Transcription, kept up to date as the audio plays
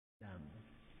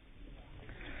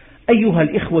أيها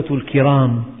الإخوة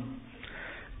الكرام،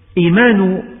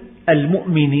 إيمان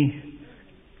المؤمن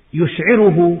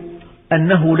يشعره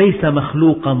أنه ليس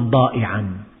مخلوقا ضائعا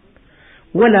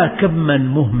ولا كما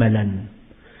مهملا،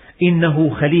 إنه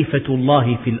خليفة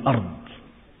الله في الأرض.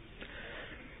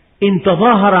 إن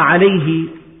تظاهر عليه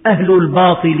أهل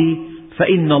الباطل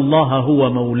فإن الله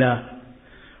هو مولاه،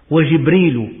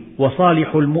 وجبريل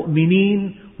وصالح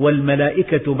المؤمنين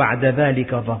والملائكة بعد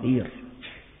ذلك ظهير.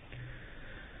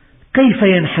 كيف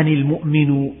ينحني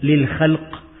المؤمن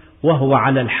للخلق وهو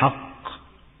على الحق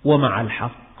ومع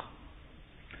الحق؟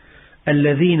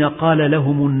 الذين قال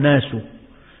لهم الناس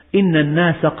إن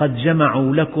الناس قد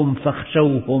جمعوا لكم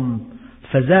فاخشوهم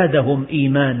فزادهم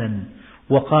إيمانا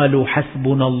وقالوا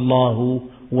حسبنا الله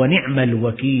ونعم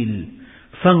الوكيل،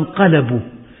 فانقلبوا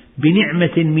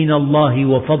بنعمة من الله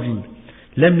وفضل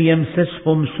لم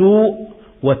يمسسهم سوء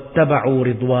واتبعوا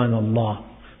رضوان الله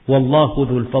والله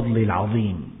ذو الفضل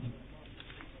العظيم.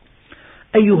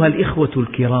 أيها الإخوة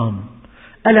الكرام،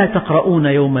 ألا تقرؤون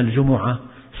يوم الجمعة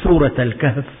سورة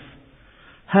الكهف؟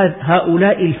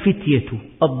 هؤلاء الفتية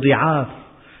الضعاف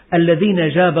الذين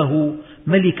جابه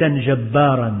ملكا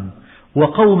جبارا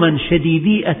وقوما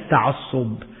شديدي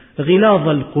التعصب غلاظ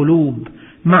القلوب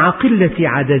مع قلة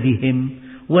عددهم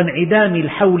وانعدام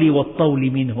الحول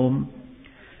والطول منهم،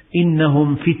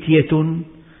 إنهم فتية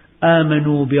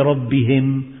آمنوا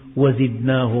بربهم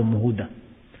وزدناهم هدى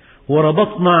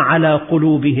وربطنا على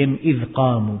قلوبهم إذ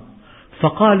قاموا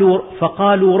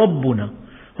فقالوا ربنا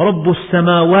رب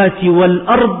السماوات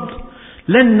والأرض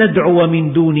لن ندعو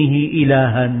من دونه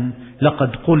إلها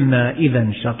لقد قلنا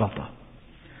إذا شططا.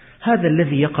 هذا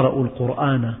الذي يقرأ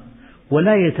القرآن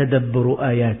ولا يتدبر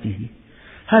آياته،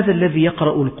 هذا الذي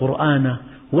يقرأ القرآن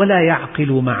ولا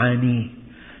يعقل معانيه،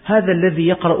 هذا الذي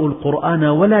يقرأ القرآن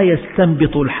ولا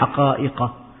يستنبط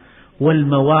الحقائق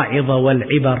والمواعظ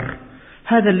والعبر،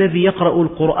 هذا الذي يقرأ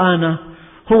القرآن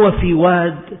هو في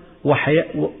واد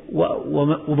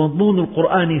ومضمون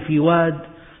القرآن في واد،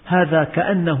 هذا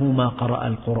كأنه ما قرأ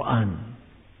القرآن.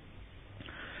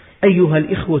 أيها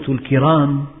الإخوة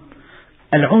الكرام،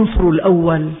 العنصر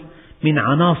الأول من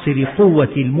عناصر قوة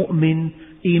المؤمن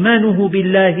إيمانه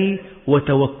بالله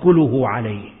وتوكله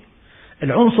عليه.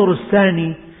 العنصر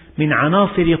الثاني من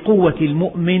عناصر قوة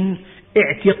المؤمن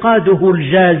اعتقاده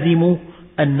الجازم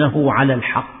أنه على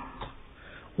الحق،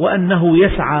 وأنه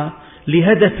يسعى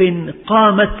لهدف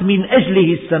قامت من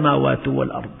أجله السماوات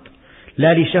والأرض،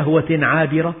 لا لشهوة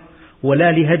عابرة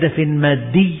ولا لهدف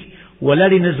مادي ولا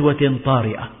لنزوة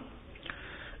طارئة.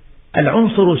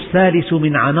 العنصر الثالث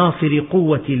من عناصر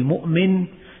قوة المؤمن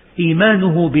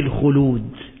إيمانه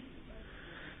بالخلود،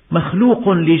 مخلوق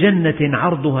لجنة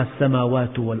عرضها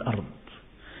السماوات والأرض.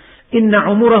 إن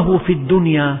عمره في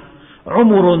الدنيا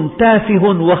عمر تافه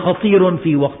وخطير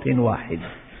في وقت واحد،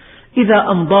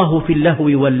 إذا أمضاه في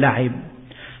اللهو واللعب،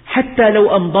 حتى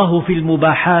لو أمضاه في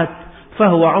المباحات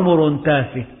فهو عمر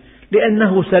تافه،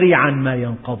 لأنه سريعا ما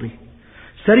ينقضي،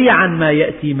 سريعا ما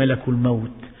يأتي ملك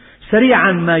الموت،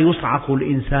 سريعا ما يصعق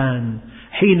الإنسان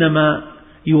حينما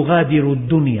يغادر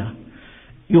الدنيا،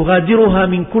 يغادرها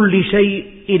من كل شيء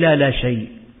إلى لا شيء.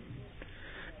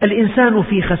 الإنسان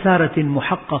في خسارة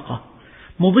محققة،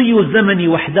 مضي الزمن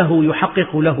وحده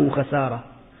يحقق له خسارة،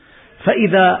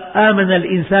 فإذا آمن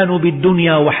الإنسان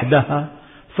بالدنيا وحدها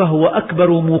فهو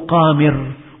أكبر مقامر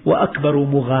وأكبر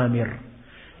مغامر،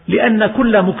 لأن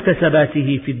كل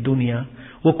مكتسباته في الدنيا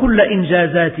وكل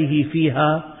إنجازاته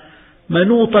فيها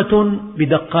منوطة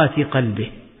بدقات قلبه،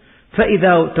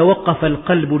 فإذا توقف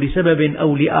القلب لسبب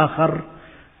أو لآخر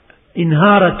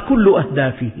انهارت كل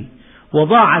أهدافه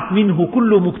وضاعت منه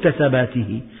كل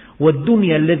مكتسباته،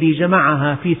 والدنيا الذي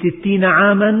جمعها في 60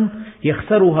 عاما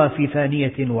يخسرها في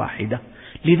ثانية واحدة.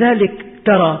 لذلك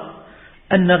ترى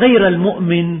أن غير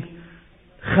المؤمن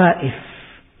خائف،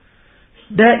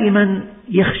 دائما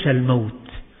يخشى الموت،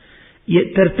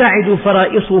 ترتعد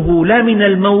فرائصه لا من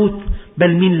الموت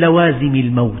بل من لوازم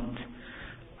الموت،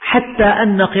 حتى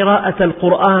أن قراءة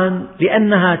القرآن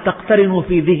لأنها تقترن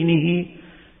في ذهنه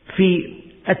في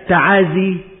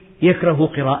التعازي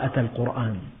يكره قراءة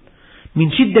القرآن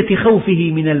من شدة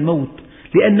خوفه من الموت،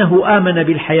 لأنه آمن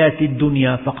بالحياة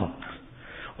الدنيا فقط،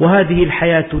 وهذه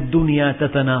الحياة الدنيا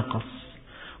تتناقص،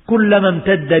 كلما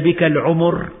امتد بك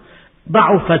العمر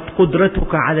ضعفت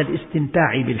قدرتك على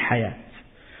الاستمتاع بالحياة.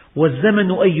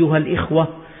 والزمن أيها الإخوة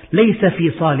ليس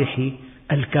في صالح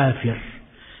الكافر،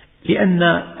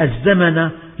 لأن الزمن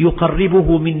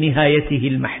يقربه من نهايته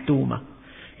المحتومة،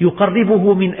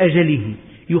 يقربه من أجله،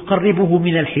 يقربه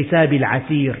من الحساب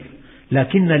العسير.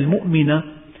 لكن المؤمن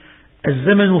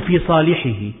الزمن في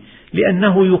صالحه،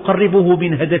 لأنه يقربه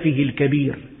من هدفه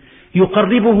الكبير،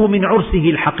 يقربه من عرسه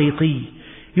الحقيقي،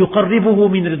 يقربه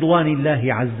من رضوان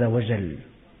الله عز وجل.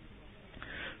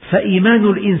 فإيمان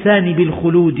الإنسان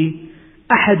بالخلود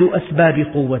أحد أسباب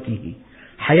قوته.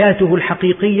 حياته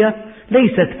الحقيقية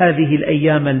ليست هذه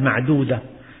الأيام المعدودة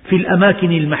في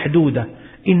الأماكن المحدودة،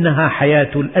 إنها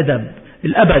حياة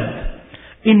الأبد.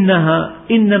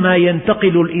 إنما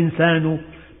ينتقل الإنسان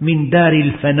من دار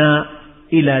الفناء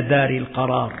إلى دار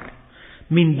القرار،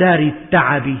 من دار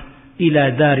التعب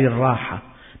إلى دار الراحة،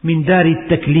 من دار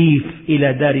التكليف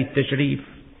إلى دار التشريف،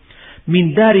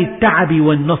 من دار التعب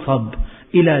والنصب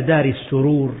إلى دار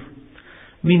السرور،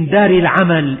 من دار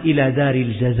العمل إلى دار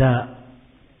الجزاء.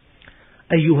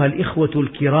 أيها الإخوة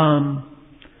الكرام،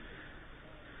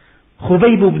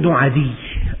 خبيب بن عدي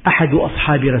أحد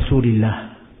أصحاب رسول الله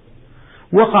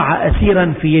وقع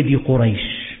أسيرا في يد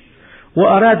قريش،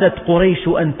 وأرادت قريش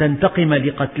أن تنتقم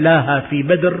لقتلاها في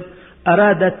بدر،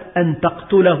 أرادت أن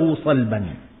تقتله صلبا.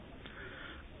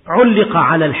 علق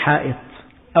على الحائط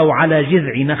أو على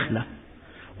جذع نخلة،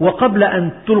 وقبل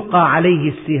أن تلقى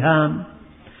عليه السهام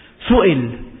سئل: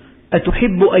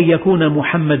 أتحب أن يكون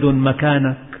محمد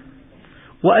مكانك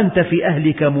وأنت في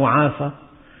أهلك معافى؟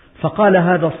 فقال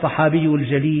هذا الصحابي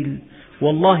الجليل: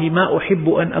 والله ما أحب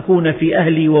أن أكون في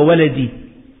أهلي وولدي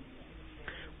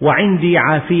وعندي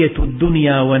عافية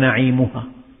الدنيا ونعيمها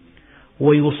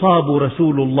ويصاب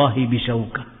رسول الله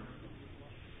بشوكة.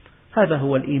 هذا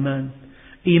هو الإيمان،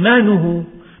 إيمانه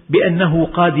بأنه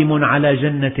قادم على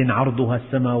جنة عرضها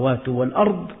السماوات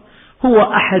والأرض هو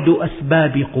أحد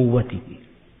أسباب قوته.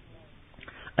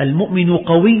 المؤمن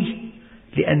قوي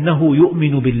لأنه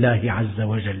يؤمن بالله عز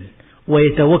وجل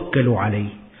ويتوكل عليه.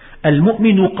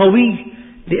 المؤمن قوي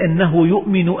لأنه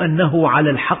يؤمن أنه على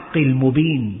الحق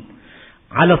المبين،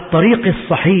 على الطريق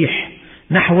الصحيح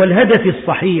نحو الهدف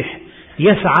الصحيح،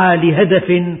 يسعى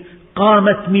لهدف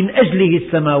قامت من أجله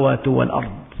السماوات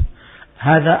والأرض.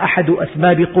 هذا أحد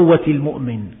أسباب قوة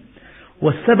المؤمن.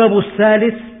 والسبب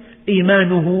الثالث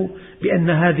إيمانه بأن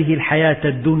هذه الحياة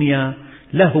الدنيا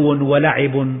لهو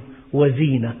ولعب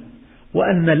وزينة،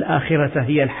 وأن الآخرة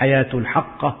هي الحياة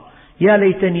الحقة. يا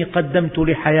ليتني قدمت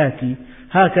لحياتي،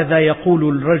 هكذا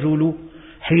يقول الرجل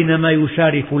حينما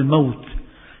يشارف الموت: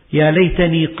 يا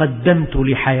ليتني قدمت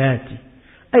لحياتي.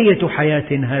 أية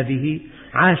حياة هذه؟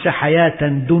 عاش حياة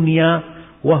دنيا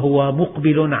وهو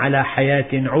مقبل على حياة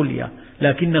عليا،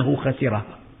 لكنه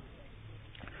خسرها.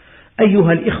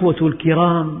 أيها الإخوة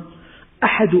الكرام،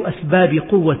 أحد أسباب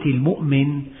قوة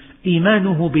المؤمن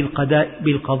إيمانه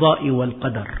بالقضاء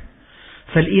والقدر.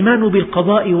 فالإيمان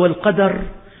بالقضاء والقدر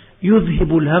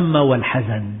يذهب الهم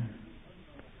والحزن.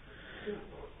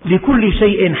 لكل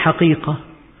شيء حقيقة،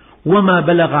 وما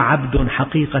بلغ عبد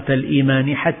حقيقة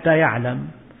الإيمان حتى يعلم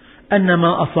أن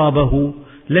ما أصابه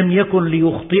لم يكن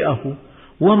ليخطئه،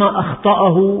 وما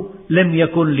أخطأه لم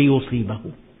يكن ليصيبه.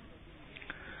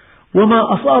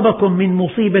 وما أصابكم من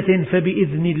مصيبة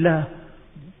فبإذن الله.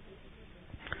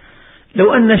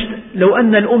 لو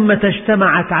أن الأمة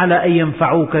اجتمعت على أن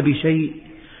ينفعوك بشيء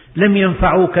لم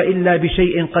ينفعوك إلا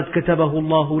بشيء قد كتبه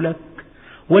الله لك،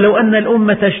 ولو أن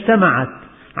الأمة اجتمعت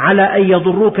على أن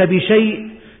يضروك بشيء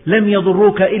لم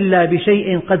يضروك إلا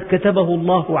بشيء قد كتبه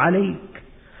الله عليك.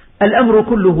 الأمر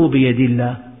كله بيد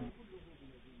الله،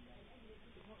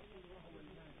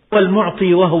 هو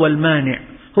المعطي وهو المانع،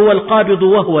 هو القابض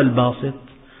وهو الباسط.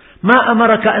 ما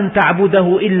أمرك أن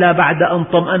تعبده إلا بعد أن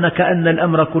طمأنك أن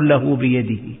الأمر كله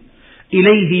بيده.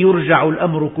 إليه يرجع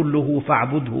الأمر كله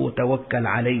فاعبده وتوكل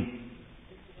عليه.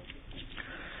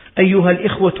 أيها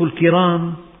الإخوة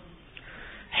الكرام،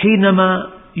 حينما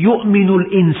يؤمن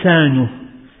الإنسان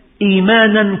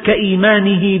إيمانا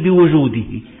كإيمانه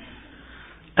بوجوده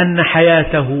أن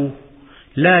حياته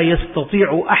لا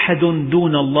يستطيع أحد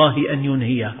دون الله أن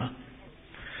ينهيها،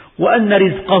 وأن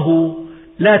رزقه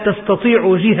لا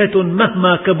تستطيع جهة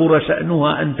مهما كبر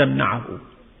شأنها أن تمنعه.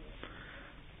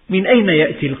 من أين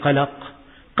يأتي القلق؟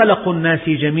 قلق الناس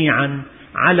جميعا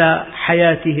على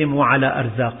حياتهم وعلى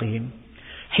أرزاقهم.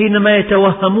 حينما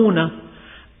يتوهمون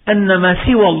أن ما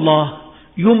سوى الله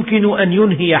يمكن أن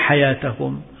ينهي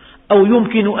حياتهم أو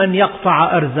يمكن أن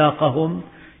يقطع أرزاقهم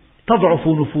تضعف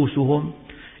نفوسهم.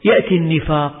 يأتي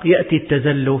النفاق، يأتي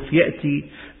التزلف، يأتي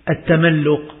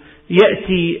التملق،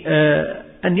 يأتي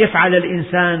أن يفعل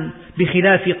الإنسان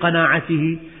بخلاف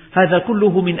قناعته. هذا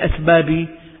كله من أسباب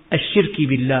الشرك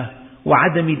بالله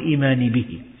وعدم الإيمان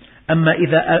به. أما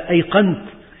إذا أيقنت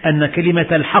أن كلمة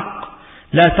الحق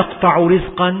لا تقطع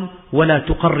رزقا ولا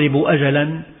تقرب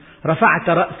أجلا، رفعت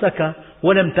رأسك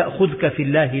ولم تأخذك في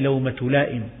الله لومة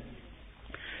لائم.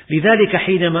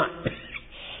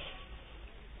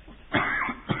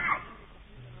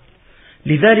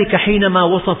 لذلك حينما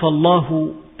وصف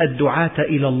الله الدعاة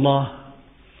إلى الله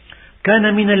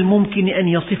كان من الممكن أن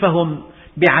يصفهم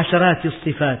بعشرات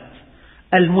الصفات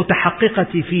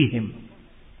المتحققة فيهم،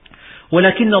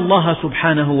 ولكن الله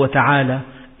سبحانه وتعالى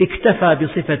اكتفى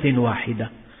بصفة واحدة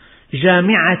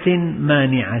جامعة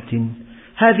مانعة.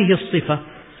 هذه الصفة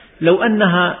لو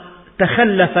أنها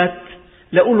تخلفت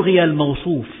لألغي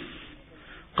الموصوف.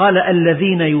 قال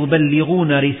الذين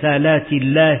يبلغون رسالات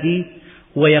الله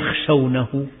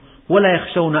ويخشونه ولا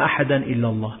يخشون أحدا إلا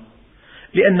الله،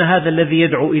 لأن هذا الذي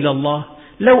يدعو إلى الله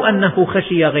لو أنه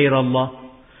خشي غير الله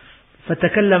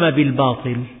فتكلم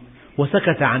بالباطل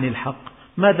وسكت عن الحق،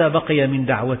 ماذا بقي من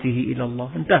دعوته إلى الله؟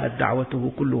 انتهت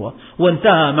دعوته كلها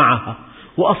وانتهى معها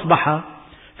وأصبح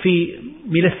في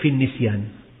ملف النسيان.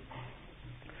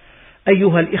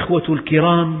 أيها الإخوة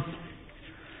الكرام،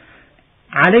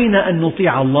 علينا أن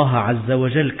نطيع الله عز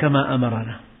وجل كما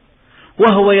أمرنا،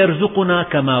 وهو يرزقنا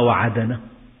كما وعدنا.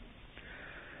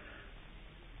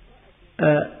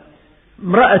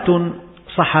 امرأة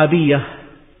صحابية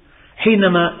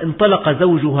حينما انطلق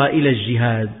زوجها إلى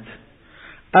الجهاد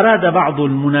أراد بعض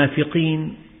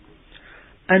المنافقين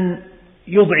أن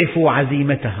يضعفوا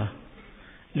عزيمتها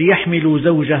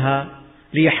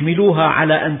ليحملوها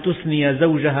على أن تثني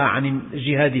زوجها عن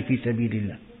الجهاد في سبيل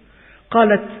الله.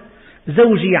 قالت: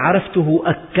 زوجي عرفته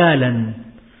أكالا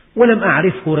ولم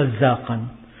أعرفه رزاقا،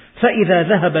 فإذا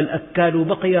ذهب الأكال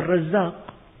بقي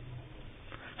الرزاق.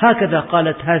 هكذا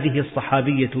قالت هذه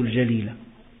الصحابية الجليلة.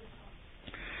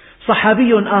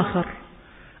 صحابي آخر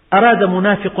أراد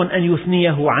منافق أن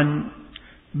يثنيه عن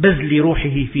بذل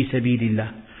روحه في سبيل الله،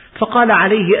 فقال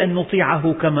عليه أن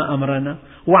نطيعه كما أمرنا،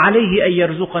 وعليه أن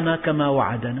يرزقنا كما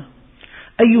وعدنا.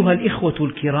 أيها الإخوة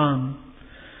الكرام،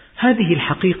 هذه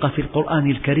الحقيقة في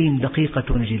القرآن الكريم دقيقة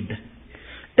جدا.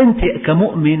 أنت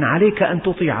كمؤمن عليك أن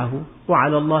تطيعه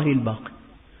وعلى الله الباقي.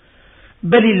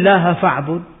 بل الله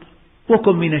فاعبد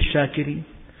وكن من الشاكرين.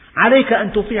 عليك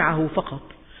أن تطيعه فقط،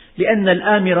 لأن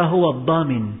الآمر هو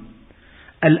الضامن.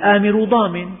 الآمر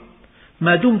ضامن،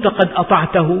 ما دمت قد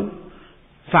أطعته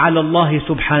فعلى الله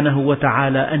سبحانه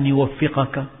وتعالى أن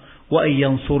يوفقك وأن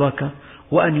ينصرك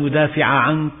وأن يدافع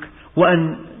عنك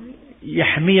وأن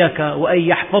يحميك وأن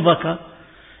يحفظك.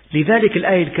 لذلك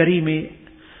الآية الكريمة: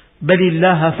 بل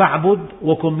الله فاعبد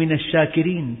وكن من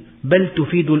الشاكرين، بل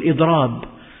تفيد الإضراب،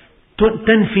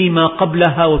 تنفي ما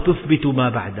قبلها وتثبت ما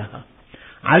بعدها.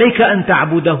 عليك أن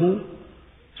تعبده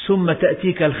ثم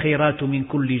تأتيك الخيرات من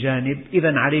كل جانب،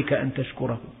 إذن عليك أن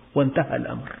تشكره، وانتهى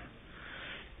الأمر.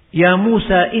 يا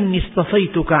موسى إني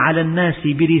اصطفيتك على الناس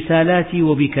برسالاتي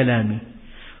وبكلامي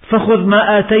فخذ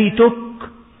ما آتيتك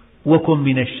وكن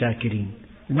من الشاكرين.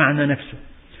 المعنى نفسه: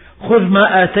 خذ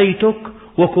ما آتيتك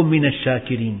وكن من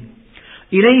الشاكرين.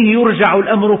 إليه يرجع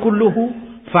الأمر كله،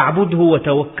 فاعبده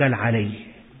وتوكل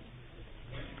عليه.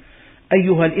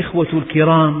 أيها الإخوة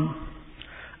الكرام،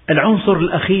 العنصر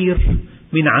الأخير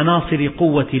من عناصر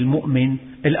قوة المؤمن: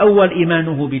 الأول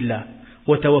إيمانه بالله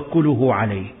وتوكله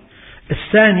عليه،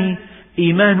 الثاني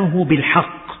إيمانه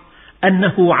بالحق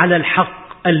أنه على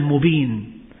الحق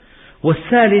المبين،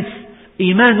 والثالث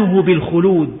إيمانه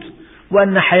بالخلود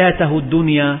وأن حياته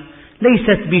الدنيا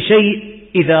ليست بشيء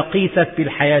إذا قيست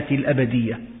بالحياة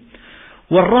الأبدية،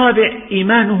 والرابع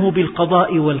إيمانه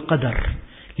بالقضاء والقدر،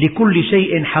 لكل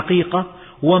شيء حقيقة،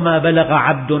 وما بلغ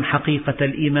عبد حقيقة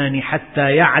الإيمان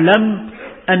حتى يعلم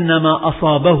أن ما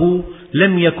أصابه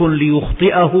لم يكن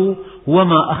ليخطئه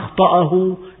وما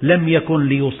أخطأه لم يكن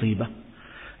ليصيبه.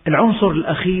 العنصر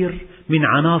الأخير من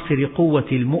عناصر قوة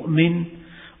المؤمن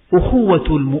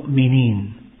أخوة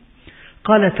المؤمنين.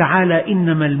 قال تعالى: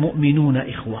 إنما المؤمنون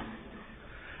إخوة.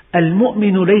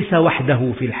 المؤمن ليس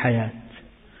وحده في الحياة،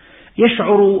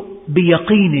 يشعر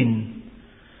بيقين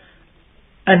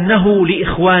أنه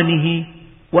لإخوانه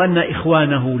وأن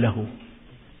إخوانه له،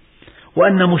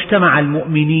 وأن مجتمع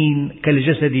المؤمنين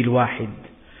كالجسد الواحد،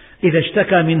 إذا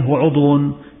اشتكى منه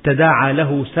عضو تداعى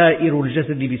له سائر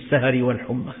الجسد بالسهر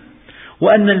والحمى،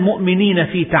 وأن المؤمنين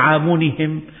في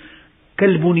تعاملهم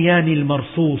كالبنيان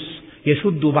المرصوص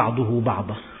يشد بعضه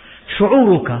بعضا.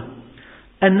 شعورك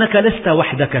أنك لست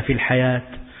وحدك في الحياة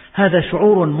هذا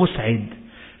شعور مسعد.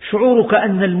 شعورك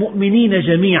أن المؤمنين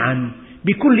جميعا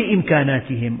بكل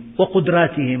إمكاناتهم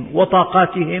وقدراتهم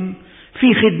وطاقاتهم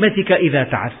في خدمتك إذا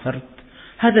تعثرت،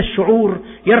 هذا الشعور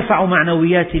يرفع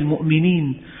معنويات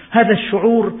المؤمنين. هذا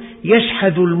الشعور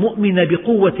يشحذ المؤمن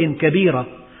بقوة كبيرة،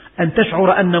 أن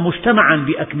تشعر أن مجتمعا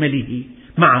بأكمله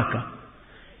معك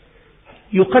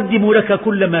يقدم لك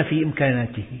كل ما في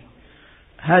إمكاناته.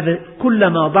 هذا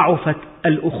كلما ضعفت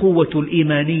الأخوة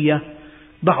الإيمانية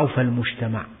ضعف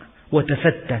المجتمع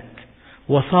وتفتت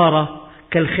وصار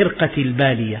كالخرقة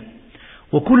البالية،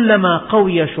 وكلما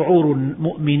قوي شعور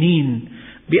المؤمنين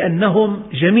بأنهم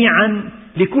جميعا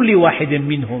لكل واحد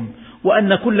منهم،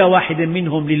 وأن كل واحد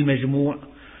منهم للمجموع.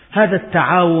 هذا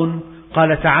التعاون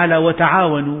قال تعالى: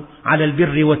 وتعاونوا على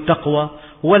البر والتقوى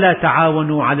ولا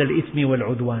تعاونوا على الإثم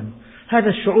والعدوان. هذا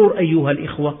الشعور أيها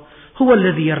الإخوة هو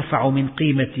الذي يرفع من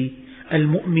قيمة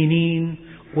المؤمنين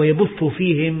ويبث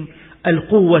فيهم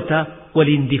القوة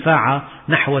والاندفاع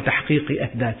نحو تحقيق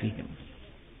أهدافهم.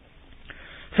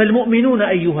 فالمؤمنون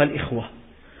أيها الإخوة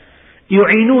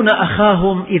يعينون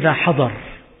أخاهم إذا حضر،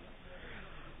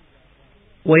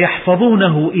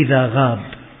 ويحفظونه إذا غاب،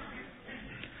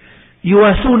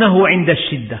 يواسونه عند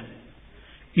الشدة،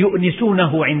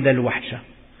 يؤنسونه عند الوحشة،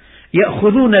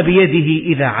 يأخذون بيده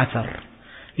إذا عثر،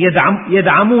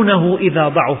 يدعمونه إذا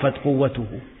ضعفت قوته.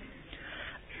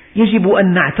 يجب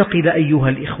أن نعتقد أيها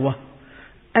الإخوة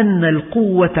أن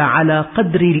القوة على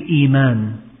قدر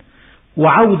الإيمان،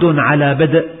 وعود على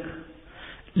بدء.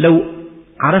 لو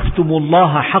عرفتم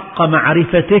الله حق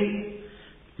معرفته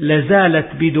لزالت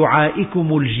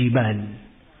بدعائكم الجبال.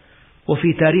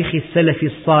 وفي تاريخ السلف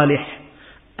الصالح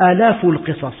آلاف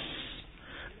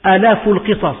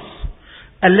القصص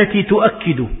التي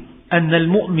تؤكد أن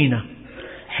المؤمن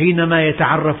حينما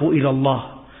يتعرف إلى الله،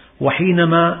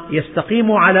 وحينما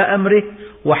يستقيم على أمره،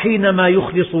 وحينما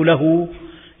يخلص له،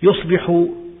 يصبح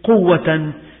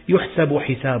قوة يحسب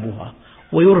حسابها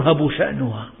ويرهب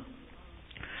شأنها.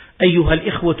 أيها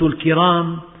الإخوة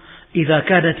الكرام، إذا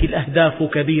كانت الأهداف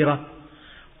كبيرة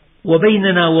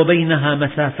وبيننا وبينها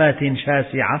مسافات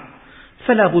شاسعة،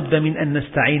 فلا بد من أن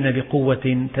نستعين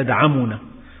بقوة تدعمنا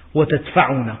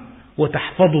وتدفعنا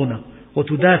وتحفظنا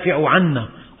وتدافع عنا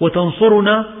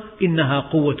وتنصرنا، إنها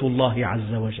قوة الله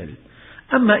عز وجل.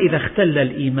 أما إذا اختل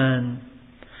الإيمان،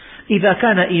 إذا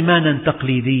كان إيمانا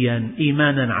تقليديا،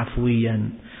 إيمانا عفويا،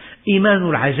 إيمان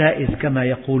العجائز كما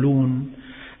يقولون،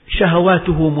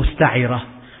 شهواته مستعرة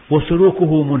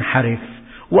وسلوكه منحرف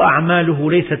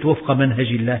وأعماله ليست وفق منهج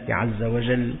الله عز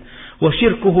وجل،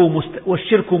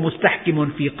 والشرك مستحكم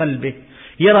في قلبه،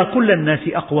 يرى كل الناس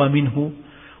أقوى منه،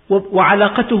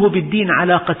 وعلاقته بالدين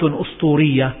علاقة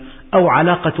أسطورية أو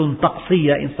علاقة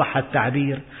طقسية إن صح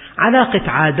التعبير،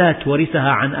 علاقة عادات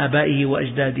ورثها عن آبائه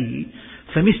وأجداده.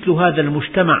 فمثل هذا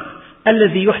المجتمع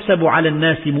الذي يحسب على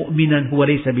الناس مؤمنا هو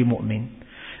ليس بمؤمن.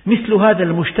 مثل هذا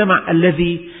المجتمع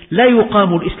الذي لا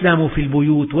يقام الإسلام في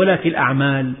البيوت ولا في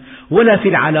الأعمال ولا في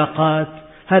العلاقات،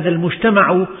 هذا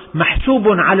المجتمع محسوب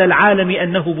على العالم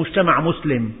أنه مجتمع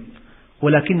مسلم،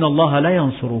 ولكن الله لا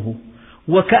ينصره،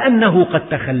 وكأنه قد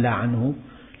تخلى عنه.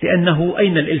 لأنه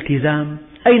أين الالتزام؟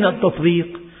 أين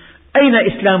التطبيق؟ أين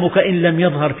إسلامك إن لم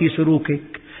يظهر في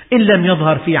سلوكك، إن لم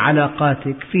يظهر في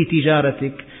علاقاتك، في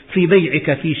تجارتك، في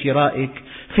بيعك، في شرائك،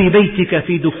 في بيتك،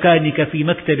 في دكانك، في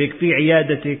مكتبك، في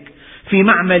عيادتك، في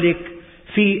معملك،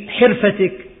 في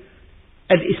حرفتك؟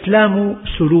 الإسلام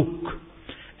سلوك،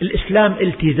 الإسلام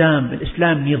التزام،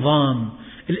 الإسلام نظام،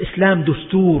 الإسلام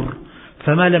دستور.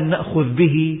 فما لم نأخذ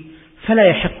به فلا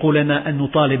يحق لنا أن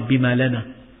نطالب بما لنا.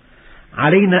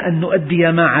 علينا أن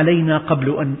نؤدي ما علينا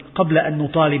قبل أن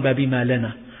نطالب بما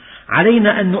لنا.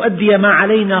 علينا أن نؤدي ما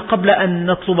علينا قبل أن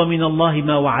نطلب من الله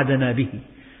ما وعدنا به.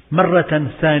 مرة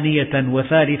ثانية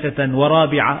وثالثة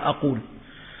ورابعة أقول: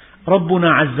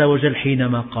 ربنا عز وجل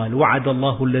حينما قال: وعد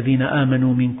الله الذين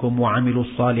آمنوا منكم وعملوا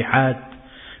الصالحات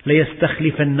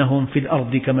ليستخلفنهم في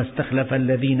الأرض كما استخلف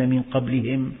الذين من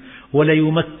قبلهم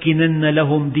وليمكنن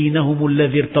لهم دينهم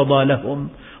الذي ارتضى لهم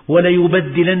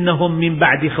وليبدلنهم من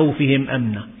بعد خوفهم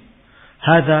أمنا.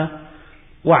 هذا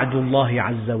وعد الله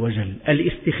عز وجل،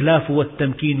 الاستخلاف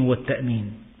والتمكين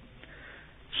والتأمين.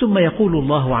 ثم يقول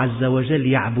الله عز وجل: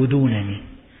 يعبدونني،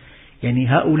 يعني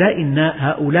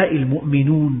هؤلاء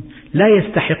المؤمنون لا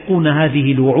يستحقون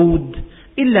هذه الوعود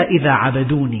إلا إذا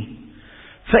عبدوني.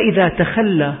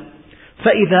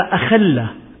 فإذا أخل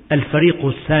الفريق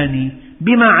الثاني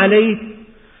بما عليه،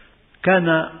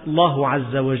 كان الله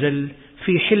عز وجل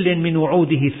في حل من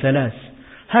وعوده الثلاث.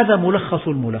 هذا ملخص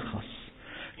الملخص.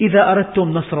 إذا أردتم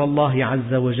نصر الله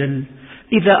عز وجل،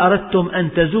 إذا أردتم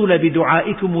أن تزول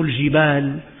بدعائكم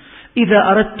الجبال،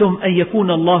 إذا أردتم أن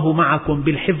يكون الله معكم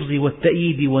بالحفظ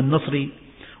والتأييد والنصر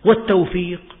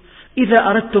والتوفيق، إذا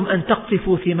أردتم أن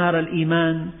تقطفوا ثمار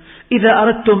الإيمان، إذا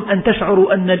أردتم أن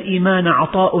تشعروا أن الإيمان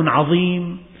عطاء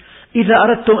عظيم، إذا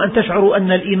أردتم أن تشعروا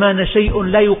أن الإيمان شيء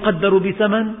لا يقدر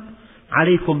بثمن،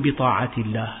 عليكم بطاعة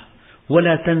الله.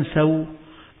 ولا تنسوا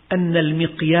أن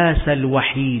المقياس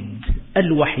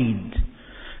الوحيد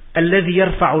الذي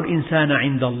يرفع الإنسان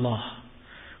عند الله،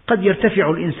 قد يرتفع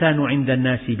الإنسان عند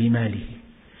الناس بماله،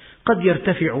 قد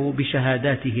يرتفع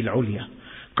بشهاداته العليا،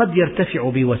 قد يرتفع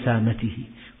بوسامته،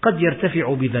 قد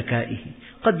يرتفع بذكائه،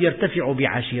 قد يرتفع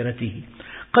بعشيرته،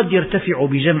 قد يرتفع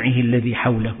بجمعه الذي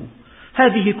حوله.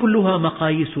 هذه كلها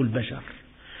مقاييس البشر.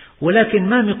 ولكن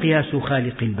ما مقياس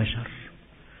خالق البشر؟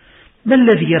 ما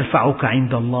الذي يرفعك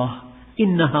عند الله؟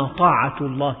 إنها طاعة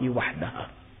الله وحدها.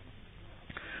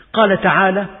 قال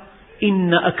تعالى: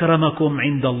 إن أكرمكم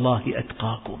عند الله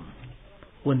أتقاكم،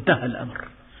 وانتهى الأمر.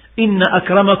 إن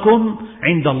أكرمكم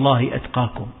عند الله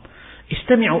أتقاكم.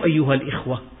 استمعوا أيها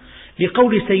الإخوة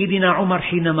لقول سيدنا عمر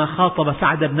حينما خاطب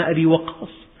سعد بن أبي وقاص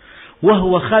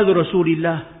وهو خال رسول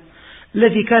الله،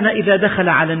 الذي كان إذا دخل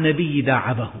على النبي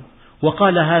داعبه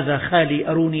وقال: هذا خالي،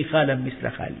 أروني خالا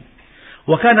مثل خالي.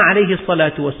 وكان عليه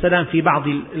الصلاة والسلام في بعض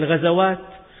الغزوات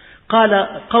قال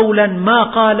قولا ما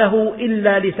قاله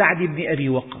إلا لسعد بن أبي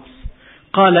وقاص،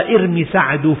 قال: ارم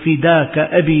سعد فداك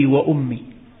أبي وأمي.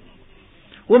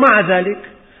 ومع ذلك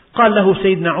قال له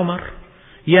سيدنا عمر: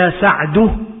 يا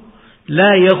سعد،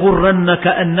 لا يغرنك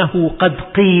أنه قد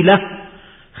قيل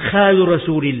خال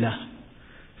رسول الله،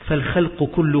 فالخلق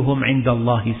كلهم عند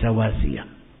الله سواسية،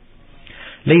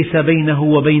 ليس بينه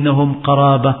وبينهم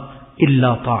قرابة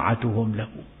إلا طاعتهم له.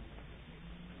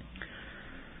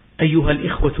 أيها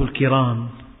الإخوة الكرام،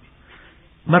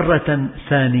 مرة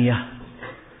ثانية،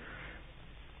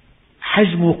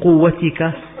 حجم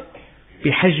قوتك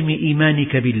بحجم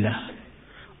إيمانك بالله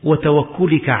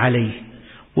وتوكلك عليه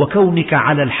وكونك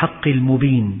على الحق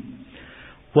المبين،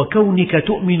 وكونك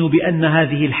تؤمن بأن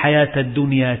هذه الحياة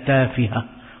الدنيا تافهة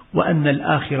وأن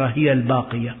الآخرة هي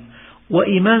الباقية،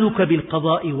 وإيمانك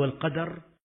بالقضاء والقدر.